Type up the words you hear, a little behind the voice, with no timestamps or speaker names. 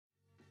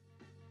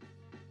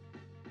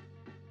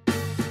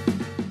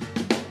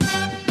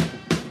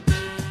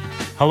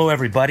Hello,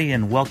 everybody,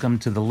 and welcome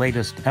to the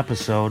latest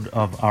episode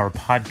of our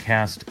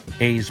podcast,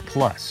 A's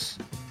Plus.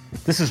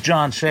 This is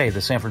John Shea,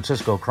 the San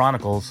Francisco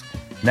Chronicle's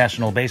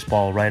national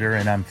baseball writer,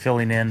 and I'm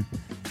filling in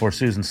for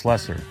Susan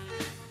Slesser.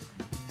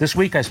 This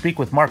week, I speak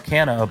with Mark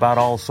Canha about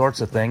all sorts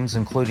of things,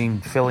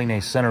 including filling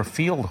a center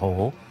field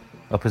hole,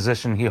 a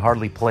position he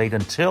hardly played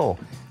until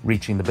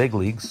reaching the big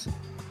leagues.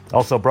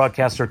 Also,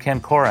 broadcaster Ken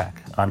Korach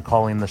on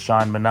calling the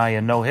Sean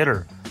Manaea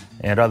no-hitter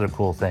and other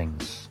cool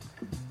things.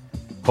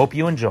 Hope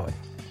you enjoy.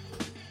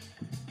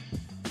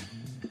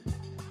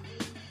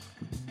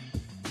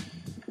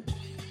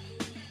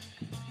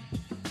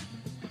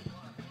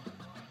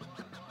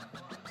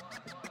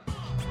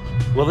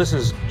 Well, this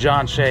is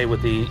John Shea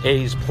with the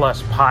A's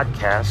Plus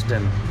podcast,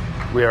 and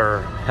we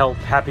are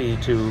happy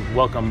to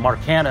welcome Mark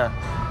Canha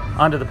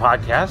onto the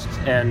podcast.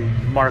 And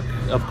Mark,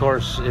 of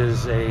course,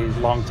 is a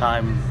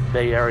longtime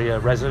Bay Area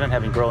resident,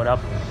 having grown up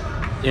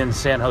in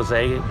San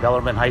Jose,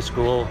 Bellarmine High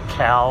School,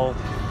 Cal,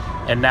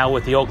 and now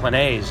with the Oakland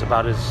A's,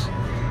 about as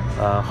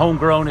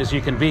homegrown as you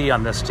can be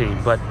on this team.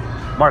 But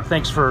Mark,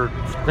 thanks for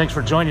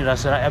joining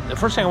us. And the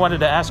first thing I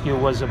wanted to ask you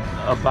was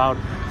about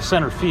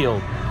center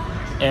field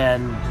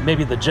and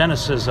maybe the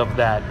genesis of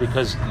that,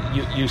 because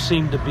you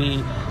seem to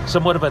be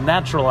somewhat of a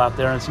natural out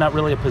there, and it's not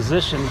really a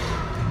position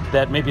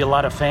that maybe a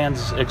lot of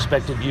fans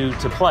expected you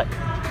to play.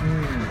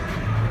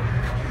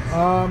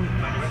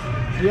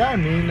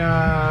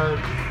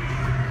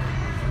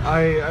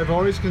 I've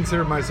always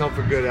considered myself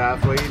a good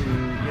athlete,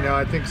 and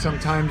I think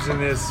sometimes in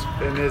this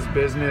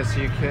business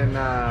you can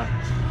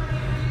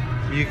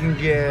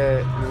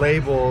get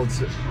labeled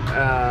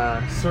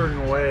a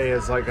certain way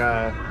as like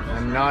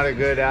I'm not a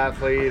good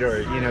athlete,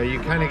 or you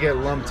kind of get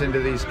lumped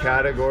into these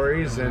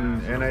categories,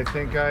 and I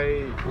think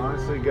I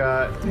honestly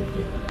got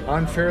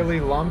unfairly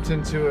lumped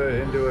into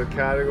a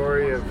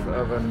category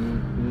of a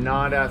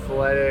not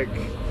athletic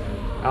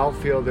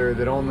outfielder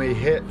that only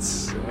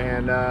hits,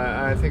 and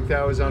I think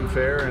that was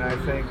unfair, and I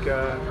think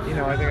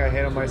I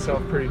handled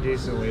myself pretty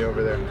decently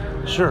over there.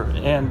 Sure.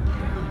 And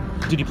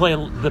did you play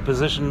the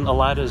position a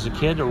lot as a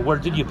kid, or where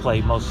did you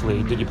play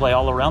mostly? Did you play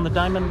all around the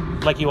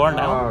diamond like you are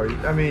now?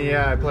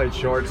 I played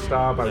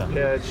shortstop, I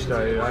pitched,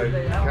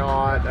 I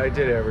caught, I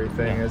did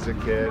everything as a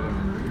kid.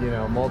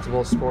 And,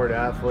 multiple sport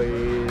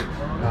athlete,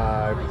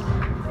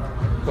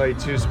 played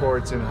two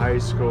sports in high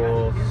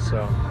school,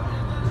 so.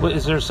 Well,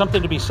 is there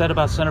something to be said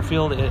about center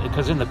field?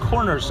 Because in the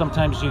corners,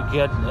 sometimes you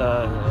get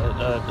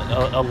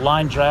a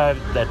line drive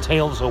that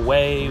tails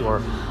away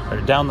or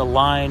down the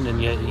line,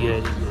 and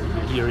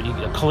you're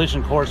a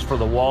collision course for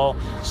the wall.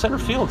 Center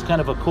field's kind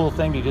of a cool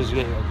thing because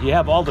you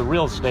have all the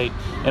real estate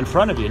in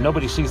front of you.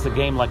 Nobody sees the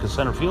game like a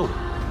center fielder.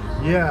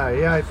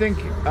 Yeah. I think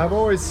I've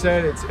always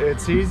said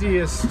it's the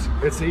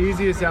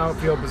easiest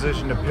outfield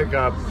position to pick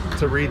up,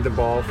 to read the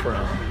ball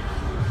from.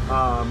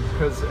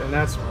 And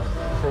that's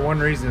for one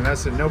reason.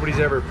 That's that nobody's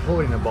ever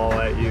pulling the ball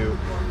at you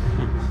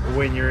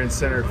when you're in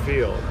center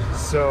field.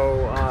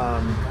 So.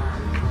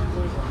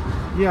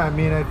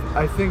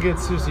 I think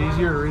it's just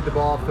easier to read the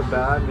ball off the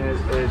bat, and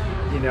it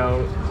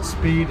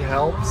speed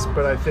helps,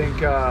 but I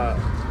think I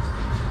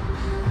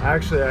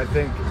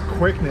think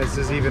quickness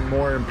is even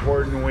more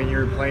important when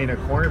you're playing a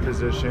corner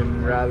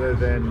position rather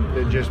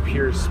than just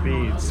pure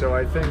speed. So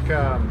I think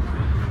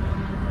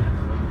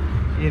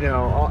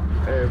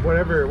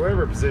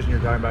whatever position you're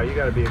talking about, you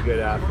got to be a good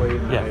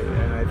athlete,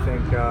 and I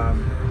think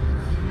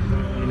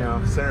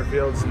center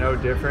field's no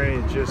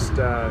different. It's just,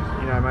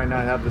 I might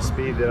not have the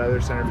speed that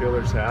other center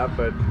fielders have,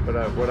 but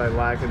what I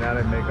lack in that,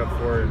 I make up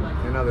for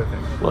in other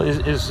things. Well,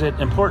 is it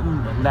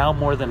important now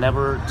more than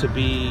ever to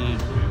be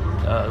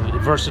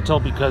versatile,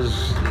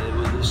 because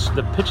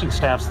the pitching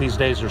staffs these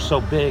days are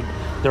so big,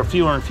 there are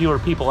fewer and fewer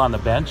people on the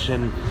bench,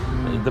 and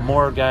the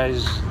more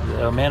guys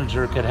a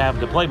manager could have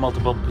to play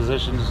multiple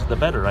positions, the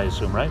better, I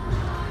assume, right?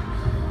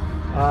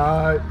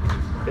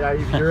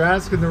 You're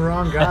asking the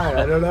wrong guy.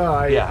 I don't know.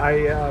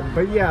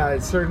 I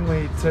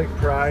certainly take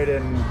pride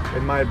in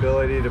my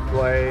ability to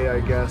play, I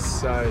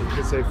guess you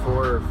could say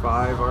 4 or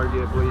 5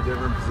 arguably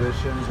different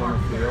positions on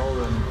the field,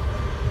 and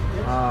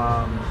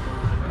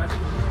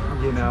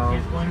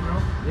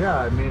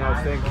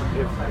I think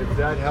if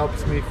that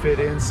helps me fit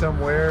in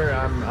somewhere,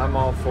 I'm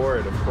all for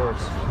it, of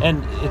course.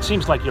 And it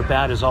seems like your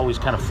bat has always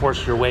kind of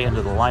forced your way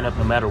into the lineup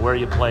no matter where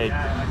you played,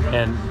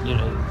 and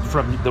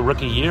from the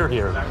rookie year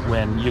here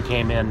when you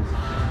came in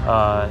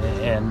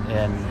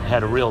and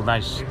had a real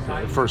nice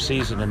first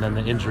season, and then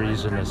the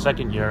injuries in the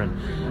second year,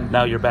 and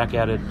now you're back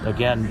at it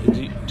again.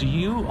 Do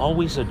you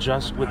always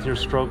adjust with your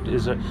stroke? Do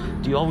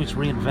you always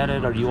reinvent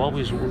it? Are you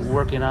always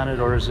working on it,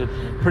 or is it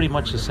pretty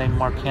much the same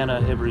Mark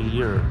Canha every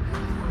year?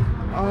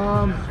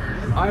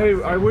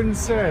 I wouldn't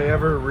say I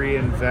ever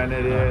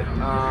reinvented it.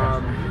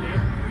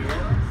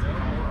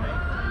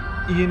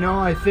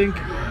 I think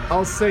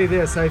I'll say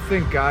this. I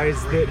think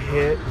guys that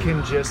hit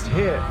can just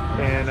hit.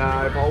 And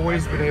I've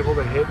always been able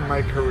to hit in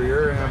my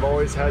career, and I've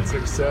always had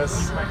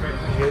success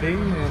hitting.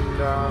 And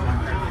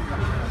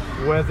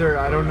whether,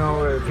 I don't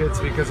know if it's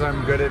because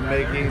I'm good at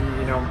making,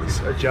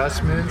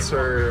 adjustments,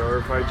 or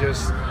if I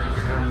just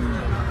am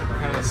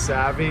kind of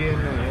savvy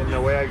in the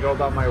way I go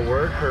about my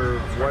work or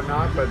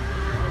whatnot, but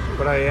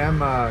I am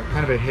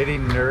kind of a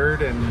hitting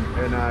nerd,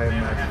 and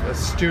I'm a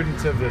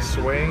student of the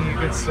swing, you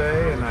could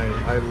say, and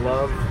I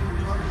love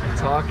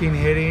talking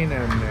hitting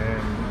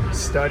and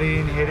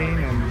studying hitting,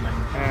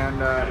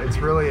 and it's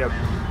really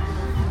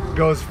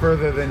goes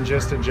further than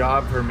just a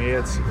job for me.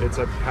 It's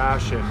a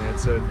passion.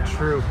 It's a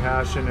true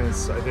passion. I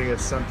think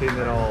it's something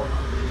that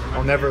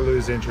I'll never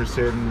lose interest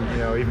in,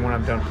 even when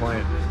I'm done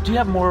playing. Do you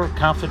have more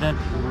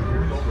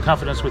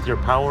confidence with your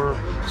power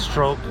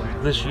stroke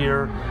this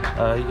year?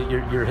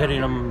 You're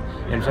hitting them.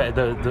 In fact,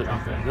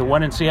 the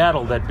one in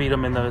Seattle that beat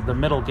them in the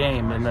middle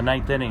game in the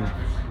ninth inning,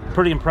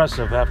 pretty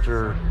impressive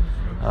after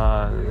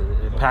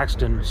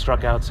Paxton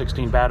struck out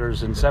 16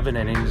 batters in 7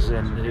 innings,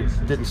 and it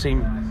didn't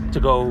seem to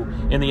go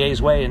in the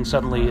A's way, and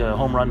suddenly a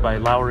home run by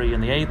Lowry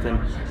in the 8th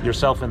and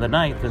yourself in the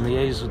 9th, and the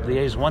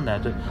A's won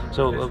that.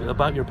 So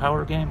about your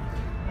power game?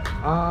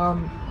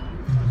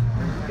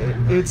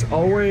 It's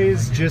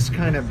always just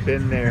kind of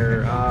been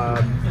there.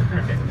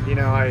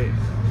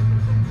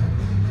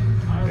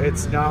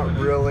 It's not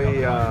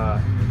really,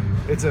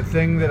 it's a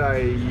thing that I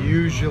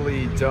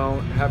usually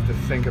don't have to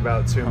think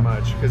about too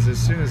much, because as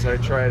soon as I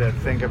try to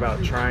think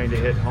about trying to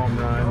hit home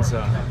runs,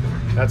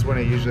 that's when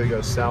it usually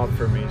goes south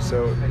for me.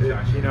 So,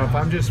 if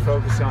I'm just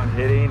focused on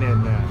hitting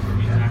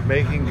and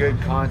making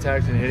good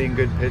contact and hitting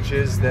good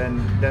pitches,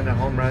 then the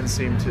home runs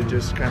seem to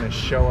just kind of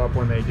show up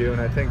when they do. And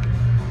I think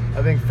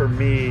for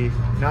me,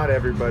 not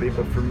everybody,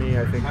 but for me,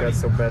 I think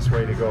that's the best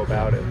way to go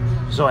about it.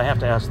 So I have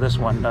to ask this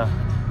one,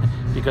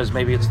 because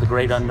maybe it's the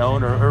great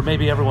unknown, or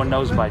maybe everyone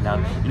knows by now.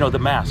 The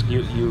mask,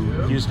 you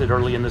used it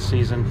early in the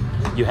season.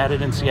 You had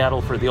it in Seattle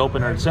for the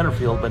opener in center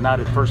field, but not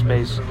at first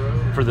base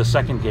for the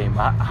second game.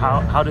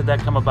 How did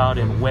that come about,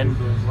 and when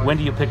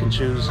do you pick and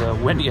choose?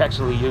 When do you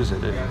actually use it?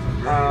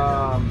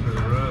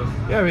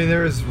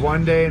 There was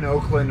one day in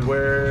Oakland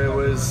where it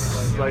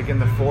was like in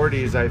the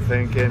 40s, I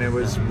think, and it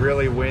was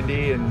really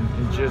windy and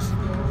just,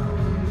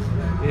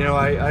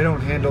 I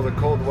don't handle the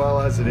cold well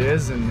as it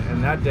is,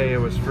 and that day it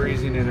was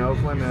freezing in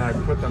Oakland, and I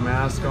put the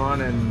mask on,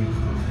 and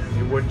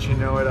wouldn't you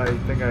know it, I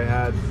think I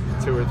had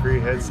 2 or 3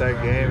 hits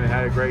that game and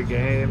had a great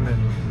game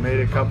and made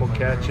a couple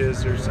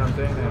catches or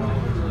something,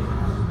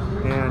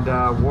 and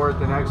wore it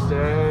the next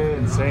day,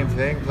 and same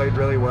thing, played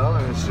really well,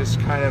 and it's just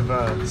kind of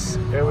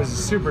it was a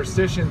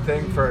superstition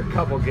thing for a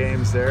couple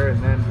games there,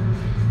 and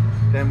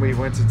then we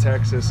went to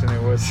Texas, and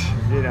it was,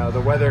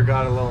 the weather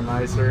got a little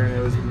nicer,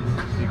 and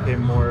it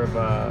became more of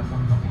a,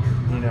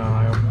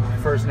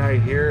 first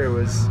night here, it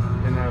was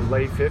in the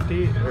late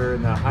 50s or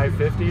in the high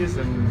 50s,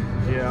 and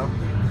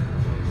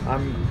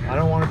I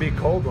don't want to be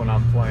cold when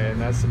I'm playing.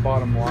 That's the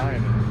bottom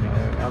line.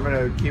 And, I'm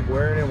gonna keep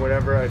wearing it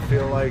whenever I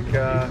feel like,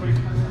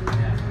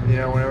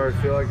 whenever I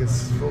feel like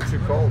it's a little too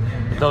cold.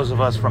 Those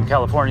of us from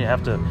California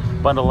have to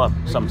bundle up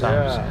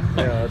sometimes.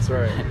 Yeah, that's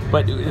right.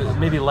 But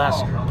maybe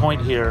last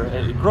point here.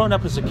 Growing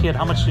up as a kid,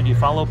 how much did you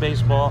follow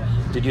baseball?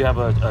 Did you have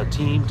a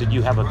team? Did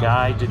you have a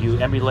guy? Did you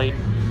emulate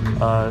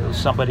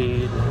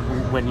somebody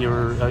when you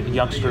were a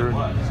youngster,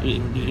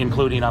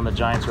 including on the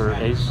Giants or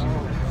A's?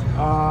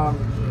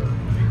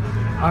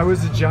 I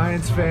was a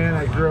Giants fan.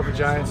 I grew up a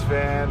Giants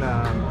fan.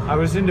 I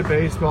was into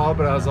baseball,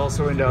 but I was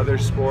also into other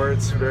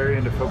sports, very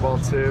into football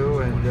too.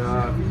 And,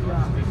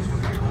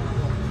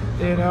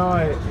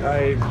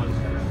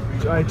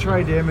 I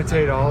tried to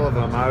imitate all of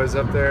them. I was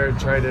up there,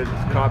 tried to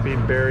copy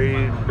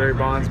Barry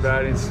Bonds'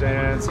 batting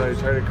stance. I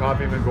tried to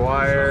copy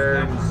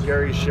McGuire and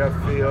Gary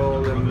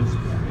Sheffield and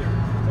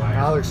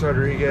Alex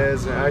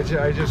Rodriguez.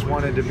 I just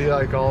wanted to be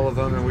like all of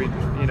them, and we'd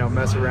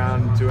mess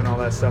around doing all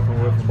that stuff and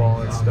wiffle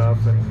ball and stuff,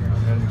 and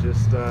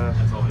just I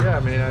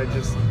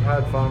just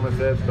had fun with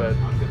it, but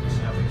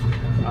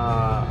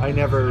I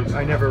never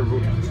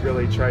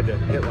really tried to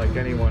hit like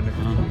anyone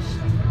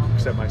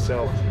except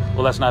myself.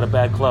 Well, that's not a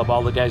bad club.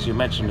 All the guys you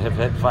mentioned have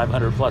hit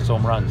 500 plus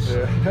home runs.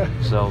 Yeah.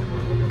 So,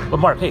 but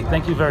Mark, hey,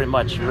 thank you very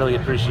much. Really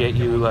appreciate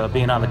you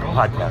being on the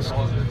podcast.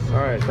 All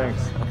right,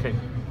 thanks. Okay.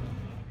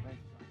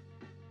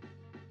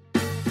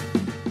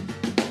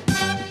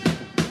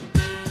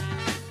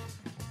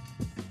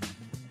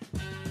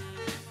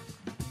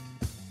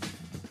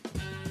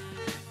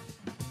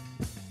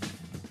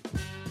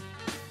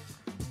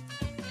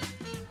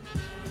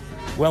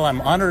 Well,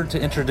 I'm honored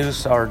to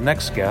introduce our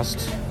next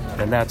guest,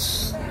 and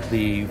that's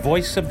the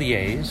voice of the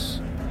A's,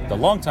 the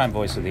longtime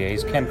voice of the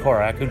A's, Ken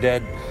Korach, who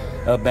did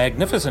a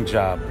magnificent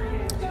job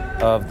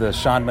of the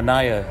Sean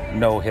Manaea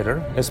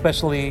no-hitter,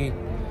 especially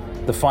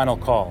the final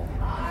call.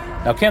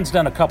 Now, Ken's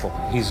done a couple.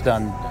 He's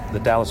done the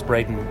Dallas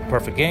Braden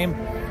perfect game,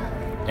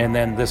 and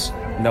then this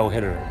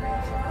no-hitter.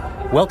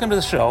 Welcome to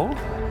the show.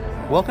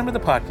 Welcome to the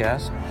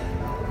podcast.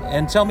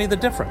 And tell me the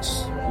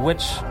difference.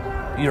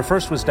 Your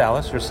first was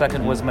Dallas, your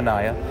second was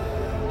Manaea.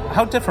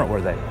 How different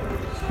were they?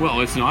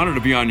 Well, it's an honor to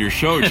be on your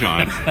show,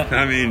 John.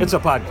 I mean, it's a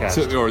podcast.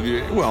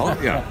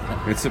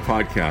 It's a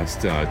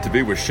podcast. To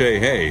be with Shay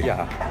Hay.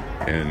 Yeah.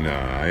 And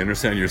I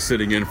understand you're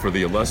sitting in for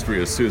the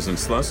illustrious Susan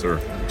Slusser.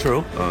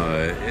 True.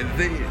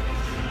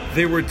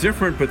 They were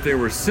different, but they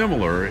were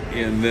similar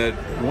in that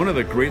one of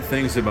the great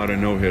things about a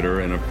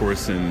no-hitter, and of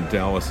course in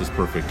Dallas's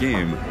perfect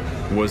game,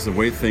 was the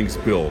way things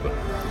build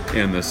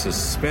and the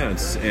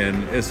suspense.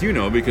 And as you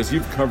know, because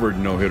you've covered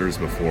no-hitters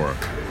before,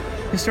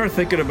 you start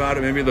thinking about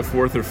it maybe the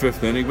fourth or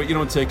fifth inning, but you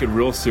don't take it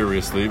real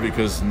seriously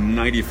because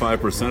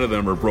 95% of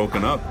them are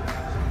broken up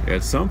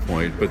at some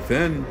point. But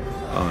then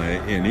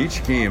in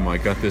each game, I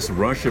got this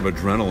rush of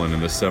adrenaline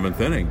in the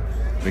seventh inning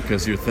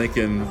because you're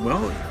thinking,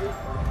 well,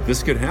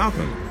 this could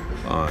happen.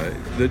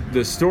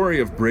 The story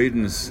of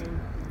Braden's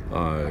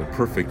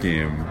perfect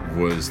game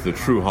was the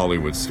true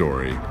Hollywood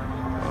story.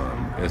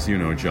 As you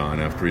know,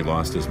 John, after he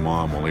lost his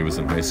mom while he was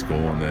in high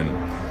school and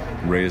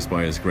then raised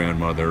by his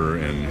grandmother,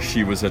 and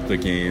she was at the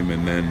game,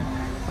 and then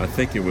I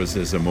think it was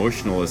as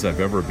emotional as I've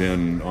ever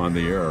been on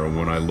the air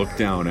when I looked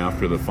down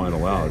after the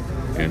final out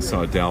and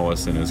saw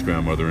Dallas and his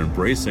grandmother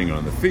embracing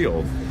on the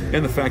field.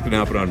 And the fact that it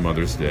happened on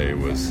Mother's Day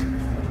was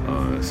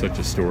such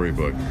a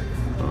storybook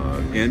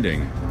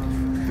ending.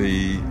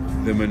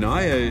 The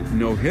Manaea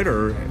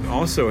no-hitter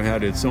also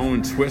had its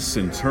own twists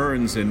and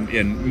turns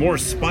and more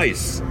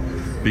spice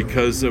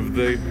because of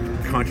the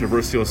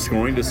controversial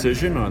scoring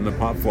decision on the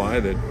pop fly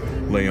that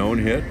Leon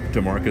hit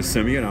to Marcus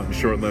Semien out in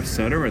short left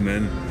center, and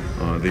then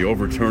the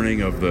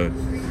overturning of the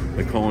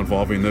call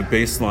involving the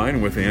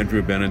baseline with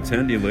Andrew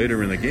Benintendi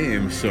later in the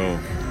game. So,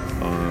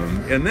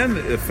 and then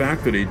the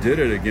fact that he did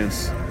it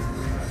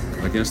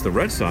against the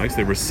Red Sox,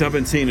 they were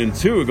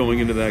 17-2 going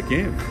into that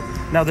game.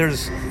 Now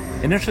there's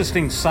an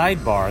interesting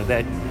sidebar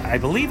that I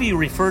believe you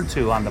referred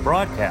to on the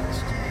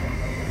broadcast,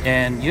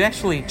 and you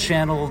actually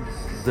channeled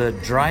the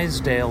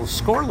Drysdale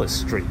scoreless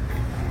streak,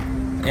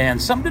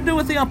 and something to do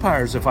with the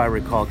umpires, if I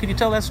recall. Could you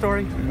tell that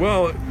story?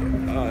 Well,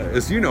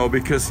 as you know,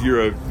 because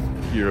you're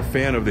a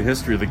fan of the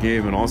history of the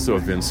game and also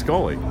of Vin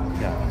Scully,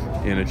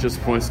 yeah. And it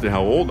just points to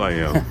how old I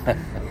am,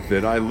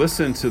 that I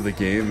listened to the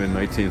game in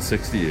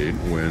 1968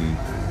 when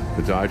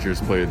the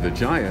Dodgers played the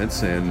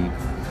Giants, and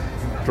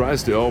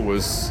Drysdale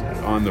was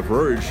on the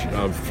verge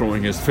of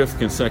throwing his fifth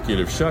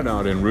consecutive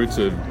shutout en route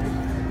to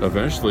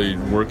eventually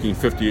working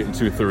 58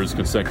 2/3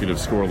 consecutive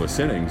scoreless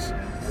innings,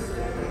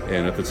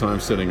 and at the time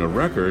setting a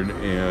record.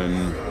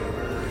 And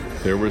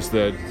there was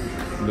that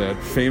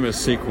famous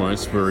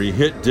sequence where he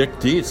hit Dick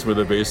Dietz with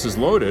the bases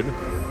loaded,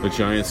 the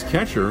Giants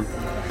catcher,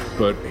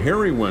 but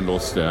Harry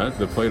Wendelstedt,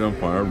 the plate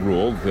umpire,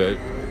 ruled that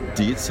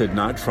Dietz had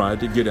not tried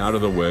to get out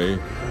of the way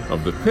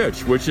of the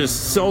pitch, which is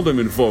seldom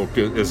invoked,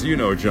 as you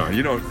know, John.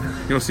 You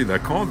don't see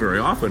that call very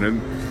often.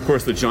 And of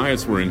course, the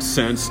Giants were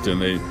incensed,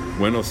 and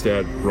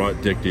Wendelstedt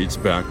brought Dick Dietz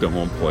back to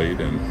home plate,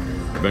 and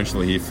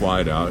eventually he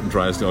flied out, and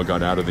Drysdale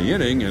got out of the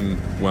inning and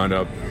wound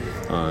up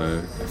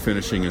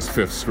finishing his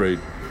fifth straight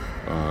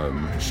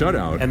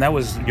shutout. And that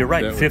was, you're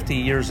right, 50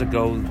 years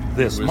ago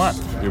this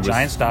month.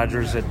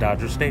 Giants-Dodgers at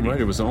Dodger Stadium.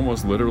 Right, it was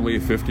almost literally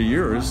 50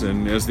 years,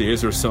 and as the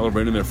A's are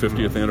celebrating their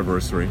 50th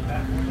anniversary.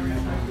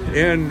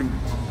 And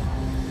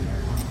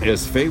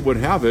as fate would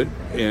have it,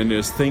 and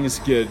as things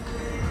get,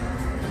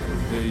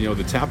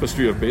 the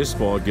tapestry of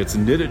baseball gets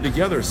knitted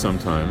together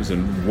sometimes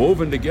and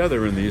woven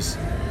together, and these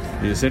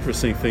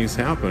interesting things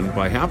happen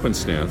by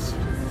happenstance.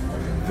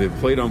 The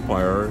plate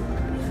umpire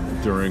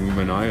during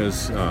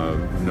Manaea's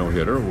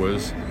no-hitter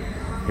was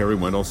Harry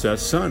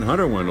Wendelstedt's son,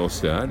 Hunter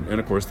Wendelstedt, and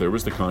of course there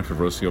was the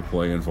controversial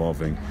play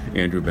involving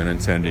Andrew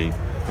Benintendi,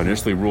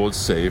 initially ruled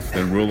safe,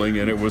 then ruling,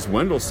 and it was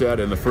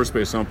Wendelstedt and the first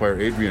base umpire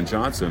Adrian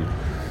Johnson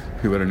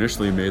who had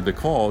initially made the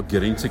call,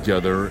 getting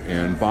together,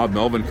 and Bob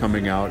Melvin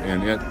coming out,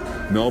 and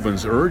at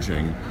Melvin's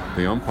urging,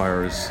 the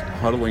umpires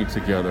huddling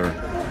together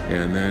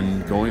and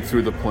then going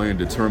through the play and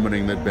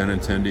determining that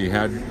Benintendi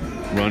had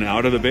run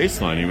out of the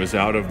baseline. He was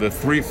out of the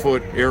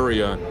 3-foot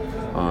area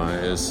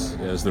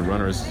as the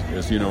runners,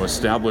 as you know,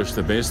 established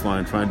the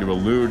baseline, trying to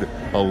elude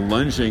a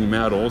lunging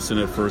Matt Olson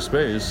at first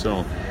base.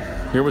 So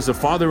here was a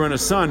father and a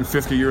son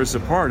 50 years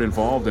apart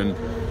involved in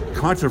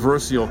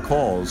controversial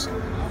calls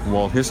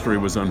while history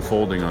was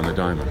unfolding on the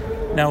diamond.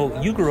 Now,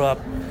 you grew up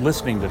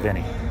listening to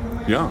Vinny.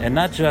 Yeah. And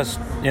not just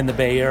in the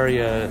Bay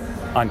Area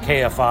on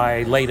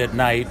KFI late at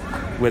night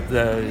with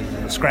the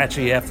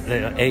scratchy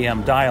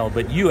AM dial,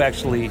 but you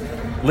actually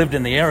lived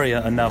in the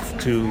area enough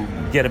to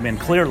get him in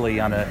clearly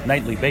on a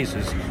nightly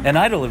basis. An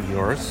idol of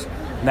yours.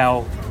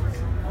 Now,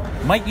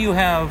 might you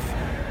have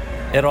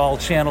at all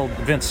channeled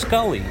Vince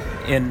Scully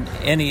in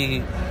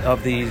any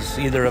of these,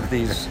 either of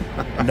these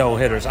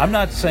no-hitters? I'm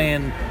not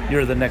saying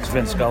you're the next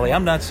Vince Scully.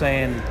 I'm not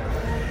saying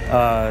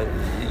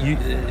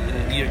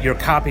you're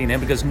copying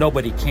him, because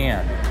nobody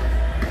can.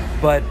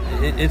 But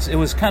it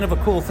was kind of a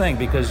cool thing,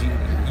 because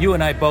you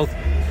and I both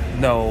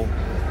know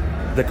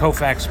the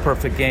Koufax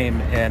perfect game,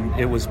 and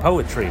it was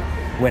poetry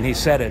when he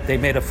said it. They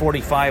made a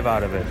 45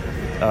 out of it.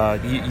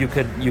 You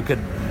could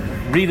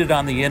read it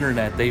on the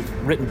internet. They've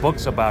written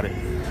books about it.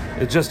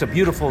 It's just a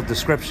beautiful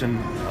description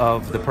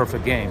of the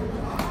perfect game.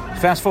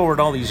 Fast forward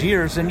all these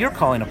years, and you're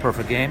calling a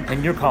perfect game,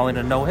 and you're calling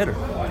a no-hitter.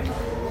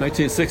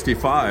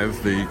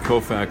 1965, the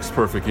Koufax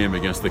perfect game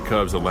against the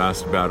Cubs, the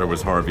last batter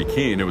was Harvey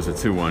Keene. It was a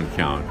 2-1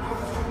 count.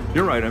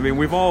 You're right. I mean,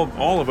 we've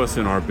all of us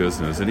in our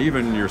business, and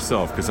even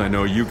yourself, because I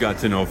know you got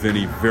to know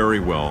Vinny very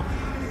well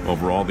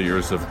over all the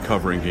years of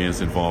covering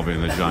games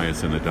involving the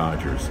Giants and the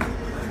Dodgers.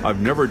 I've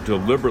never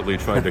deliberately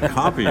tried to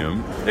copy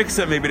him,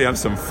 except maybe to have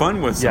some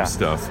fun with some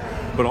stuff,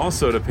 but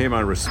also to pay my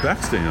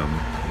respects to him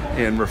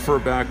and refer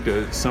back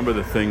to some of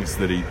the things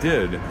that he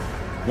did.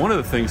 One of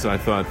the things I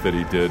thought that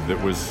he did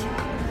that was,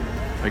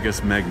 I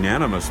guess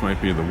magnanimous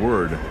might be the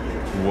word,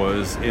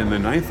 was in the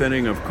ninth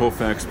inning of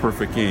Korach's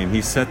perfect game,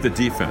 he set the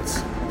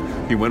defense.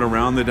 He went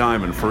around the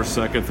diamond, first,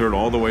 second, third,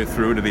 all the way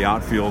through to the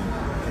outfield,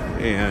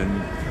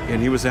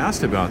 and he was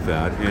asked about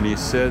that, and he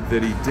said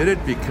that he did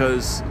it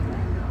because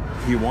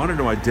he wanted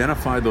to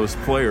identify those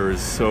players,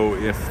 so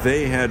if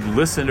they had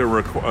listened to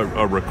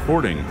a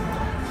recording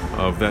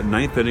of that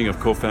ninth inning of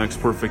Korach's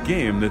perfect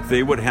game, that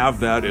they would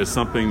have that as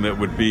something that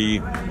would be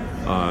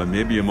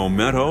maybe a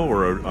memento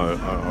or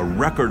a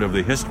record of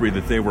the history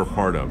that they were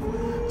part of,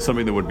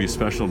 something that would be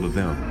special to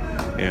them.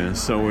 And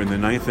so in the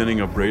ninth inning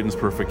of Braden's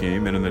perfect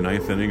game and in the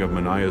ninth inning of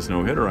Manaya's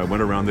no-hitter, I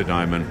went around the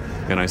diamond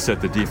and I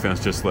set the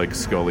defense just like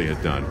Scully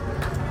had done,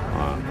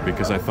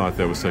 because I thought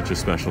that was such a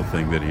special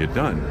thing that he had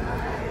done.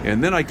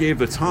 And then I gave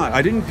the time.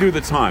 I didn't do the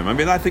time. I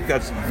mean, I think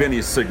that's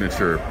Vinny's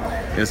signature.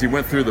 As he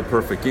went through the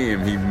perfect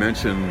game, he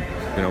mentioned,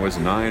 it was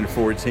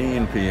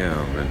 9:14 p.m.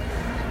 And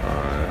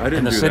I didn't do that.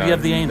 In the city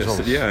of the Angels.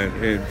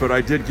 But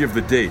I did give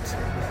the date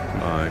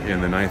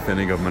in the ninth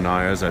inning of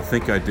Manaya's. I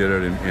think I did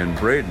it in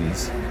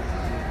Braden's.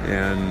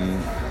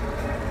 And,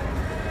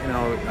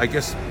 I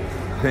guess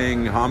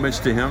paying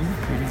homage to him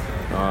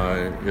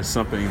is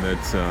something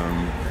that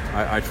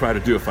I try to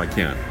do if I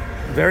can.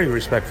 Very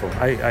respectful.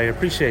 I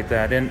appreciate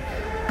that. And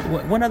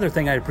one other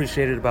thing I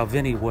appreciated about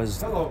Vinny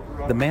was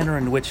the manner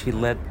in which he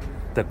let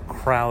the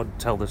crowd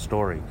tell the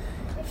story.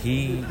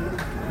 He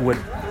would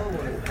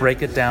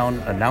break it down,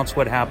 announce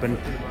what happened,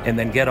 and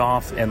then get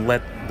off and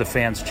let the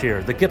fans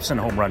cheer. The Gibson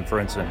home run, for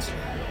instance,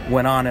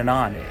 went on.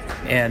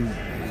 And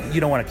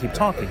you don't want to keep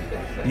talking.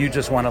 You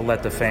just want to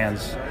let the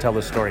fans tell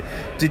the story.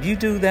 Did you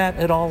do that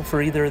at all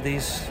for either of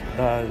these,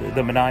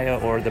 the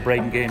Manaya or the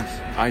Braden games?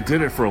 I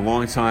did it for a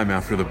long time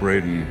after the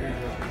Braden.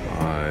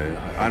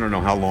 I don't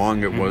know how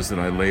long it was that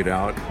I laid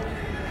out,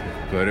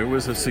 but it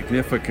was a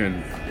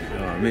significant,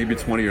 maybe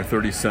 20 or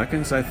 30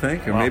 seconds, I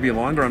think, or maybe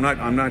longer.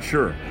 I'm not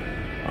sure.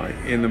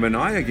 In the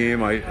Manaya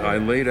game, I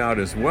laid out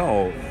as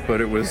well,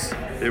 but it was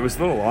a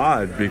little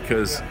odd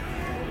because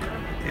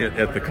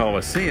at the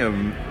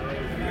Coliseum,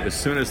 as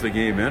soon as the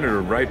game ended,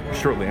 or right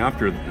shortly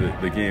after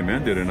the game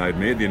ended, and I'd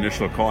made the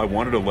initial call, I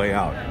wanted to lay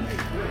out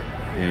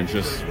and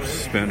just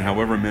spend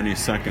however many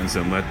seconds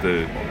and let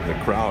the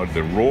crowd,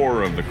 the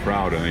roar of the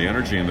crowd and the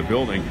energy in the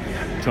building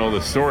tell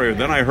the story.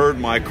 Then I heard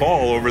my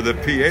call over the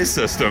PA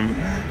system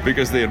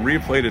because they had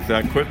replayed it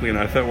that quickly, and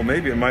I thought, well,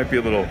 maybe it might be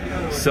a little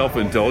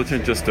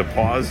self-indulgent just to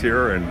pause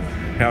here and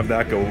have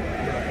that go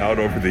out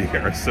over the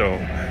air. So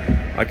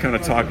I kind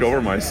of talked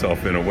over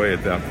myself in a way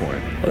at that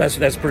point. Well,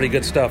 that's pretty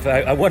good stuff.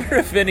 I wonder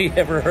if Vinny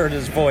ever heard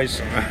his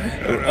voice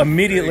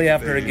immediately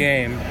after a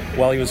game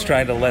while he was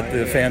trying to let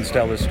the fans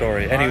tell the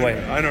story.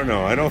 Anyway, I don't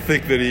know. I don't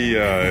think that he.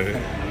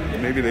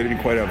 Maybe they didn't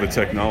quite have the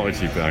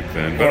technology back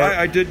then. But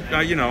I did.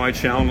 I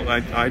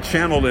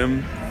channeled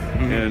him,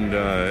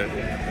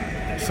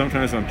 and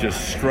sometimes I'm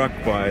just struck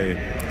by,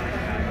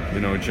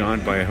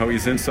 John, by how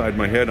he's inside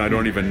my head. And I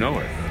don't even know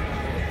it.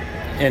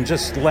 And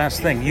just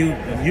last thing,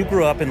 you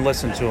grew up and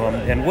listened to him,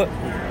 and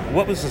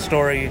what was the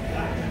story?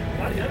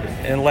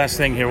 And last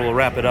thing here, we'll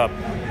wrap it up.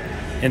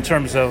 In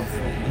terms of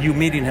you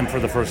meeting him for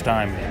the first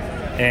time,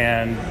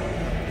 and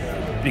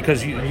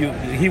because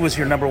he was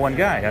your number one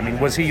guy. I mean,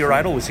 was he your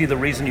idol? Was he the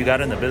reason you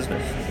got in the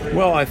business?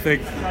 Well, I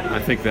think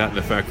that and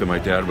the fact that my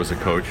dad was a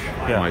coach.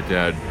 Yeah. My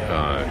dad,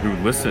 who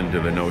listened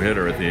to the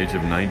no-hitter at the age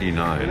of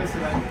 99,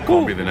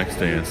 called me the next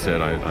day and said,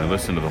 I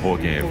listened to the whole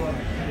game.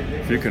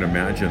 If you can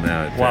imagine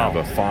that, to have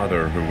a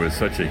father who was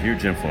such a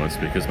huge influence,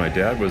 because my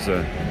dad was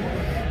a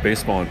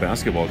baseball and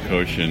basketball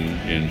coach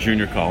in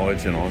junior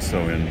college and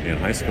also in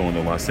high school in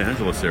the Los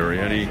Angeles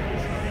area,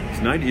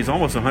 and he's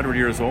almost 100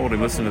 years old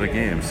and listened to the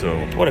game. So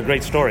what a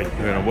great story.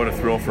 What a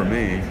thrill for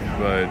me.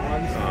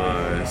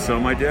 But so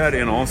my dad,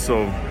 and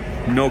also,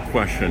 no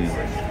question,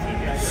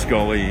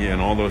 Scully,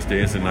 and all those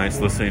days and nights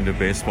listening to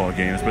baseball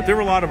games. But there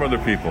were a lot of other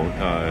people.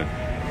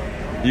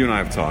 You and I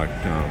have talked.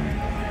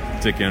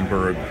 Dick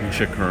Enberg,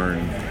 Chick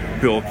Hearn,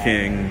 Bill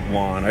King,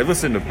 Lon. I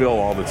listened to Bill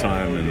all the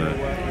time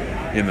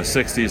in the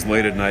 60s,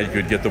 late at night. You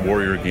could get the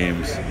Warrior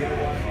games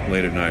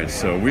late at night.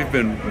 So we've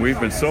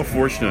been so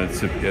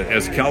fortunate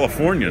as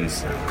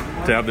Californians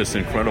to have this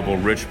incredible,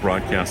 rich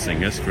broadcasting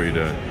history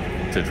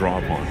to draw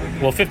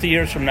upon. Well, 50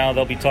 years from now,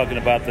 they'll be talking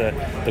about the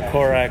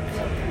Korach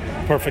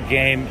perfect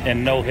game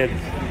and no-hit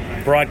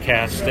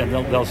broadcast, and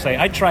they'll say,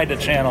 I tried to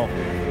channel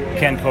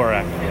Ken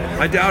Korach.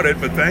 I doubt it,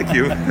 but thank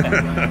you.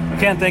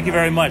 Ken, thank you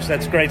very much.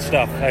 That's great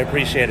stuff. I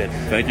appreciate it.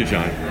 Thank you,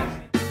 John.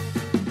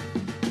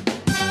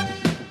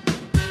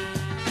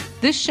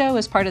 This show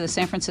is part of the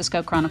San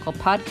Francisco Chronicle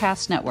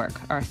Podcast Network.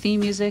 Our theme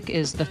music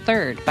is The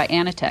Third by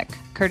Anatech,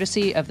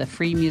 courtesy of the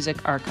Free Music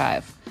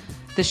Archive.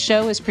 The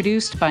show is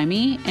produced by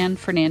me and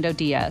Fernando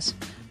Diaz.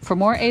 For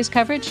more A's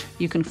coverage,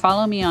 you can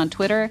follow me on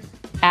Twitter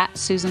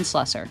 @Susan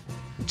Slusser.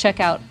 Check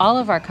out all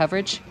of our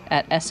coverage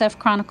at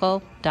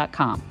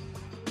sfchronicle.com.